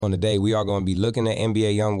On the day, we are going to be looking at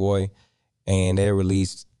NBA Youngboy and their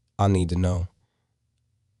release, I Need to Know.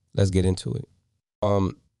 Let's get into it.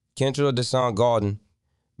 Kendra Deshaun Gaulden,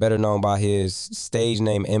 better known by his stage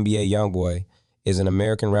name NBA Youngboy, is an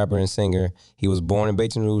American rapper and singer. He was born in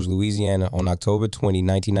Baton Rouge, Louisiana on October 20,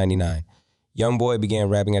 1999. Youngboy began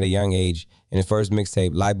rapping at a young age, and his first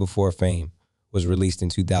mixtape, Life Before Fame, was released in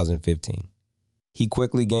 2015. He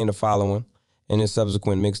quickly gained a following, and his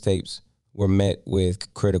subsequent mixtapes were met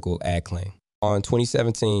with critical acclaim. On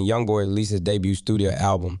 2017, Youngboy released his debut studio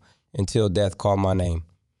album, Until Death Called My Name.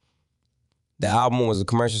 The album was a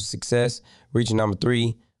commercial success, reaching number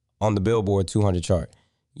 3 on the Billboard 200 chart.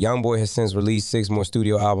 Youngboy has since released 6 more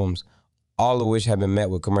studio albums, all of which have been met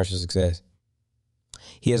with commercial success.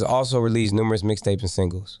 He has also released numerous mixtapes and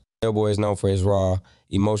singles. Youngboy is known for his raw,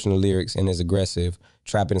 emotional lyrics and his aggressive,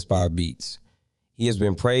 trap-inspired beats. He has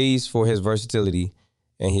been praised for his versatility,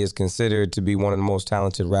 and he is considered to be one of the most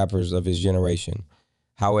talented rappers of his generation.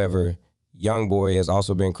 However, Youngboy has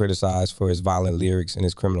also been criticized for his violent lyrics and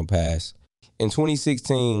his criminal past. In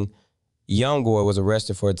 2016, Youngboy was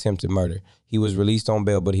arrested for attempted murder. He was released on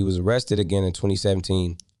bail, but he was arrested again in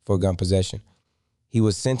 2017 for gun possession. He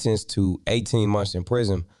was sentenced to 18 months in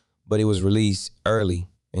prison, but he was released early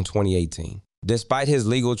in 2018. Despite his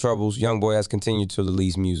legal troubles, Youngboy has continued to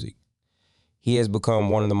release music. He has become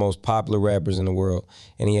one of the most popular rappers in the world,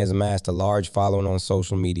 and he has amassed a large following on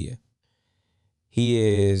social media. He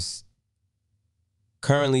is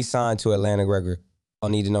currently signed to Atlantic Records. All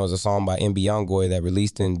I Need to Know is a song by NBA Youngboy that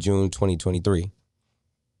released in June 2023.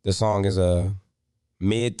 The song is a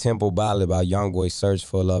mid-tempo ballad about Youngboy's search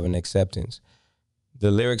for love and acceptance. The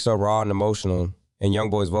lyrics are raw and emotional, and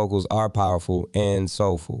Youngboy's vocals are powerful and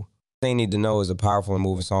soulful. All They Need to Know is a powerful and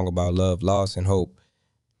moving song about love, loss, and hope.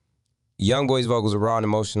 Youngboy's vocals are raw and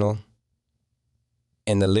emotional,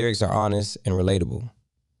 and the lyrics are honest and relatable.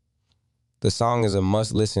 The song is a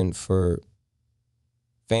must-listen for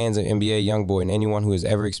fans of NBA Youngboy and anyone who has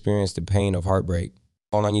ever experienced the pain of heartbreak.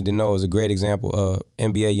 All I Need to Know is a great example of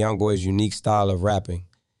NBA Youngboy's unique style of rapping.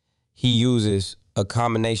 He uses a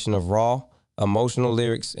combination of raw, emotional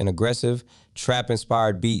lyrics and aggressive,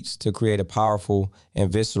 trap-inspired beats to create a powerful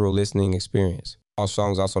and visceral listening experience. All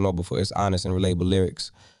songs also notable for its honest and relatable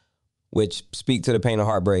lyrics, which speak to the pain of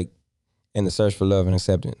heartbreak and the search for love and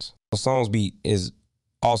acceptance. The song's beat is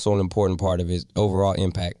also an important part of his overall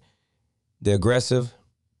impact. The aggressive,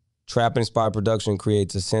 trap-inspired production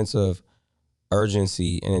creates a sense of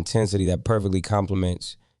urgency and intensity that perfectly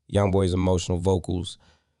complements Youngboy's emotional vocals.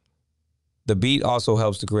 The beat also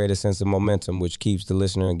helps to create a sense of momentum, which keeps the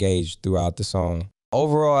listener engaged throughout the song.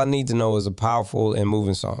 Overall, I Need to Know is a powerful and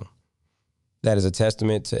moving song that is a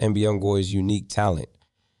testament to NBA Youngboy's unique talent.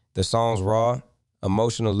 The song's raw,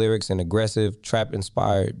 emotional lyrics and aggressive,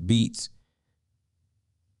 trap-inspired beats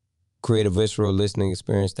create a visceral listening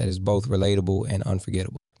experience that is both relatable and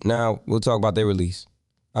unforgettable. Now, we'll talk about their release.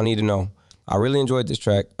 I Need to Know. I really enjoyed this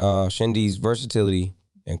track. Shindy's versatility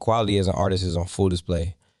and quality as an artist is on full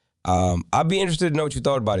display. I'd be interested to know what you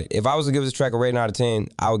thought about it. If I was to give this track a rating out of 10,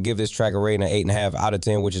 I would give this track a rating of 8.5 out of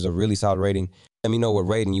 10, which is a really solid rating. Let me know what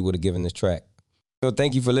rating you would have given this track. So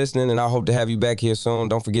thank you for listening, and I hope to have you back here soon.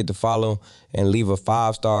 Don't forget to follow and leave a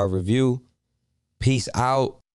 5-star review. Peace out.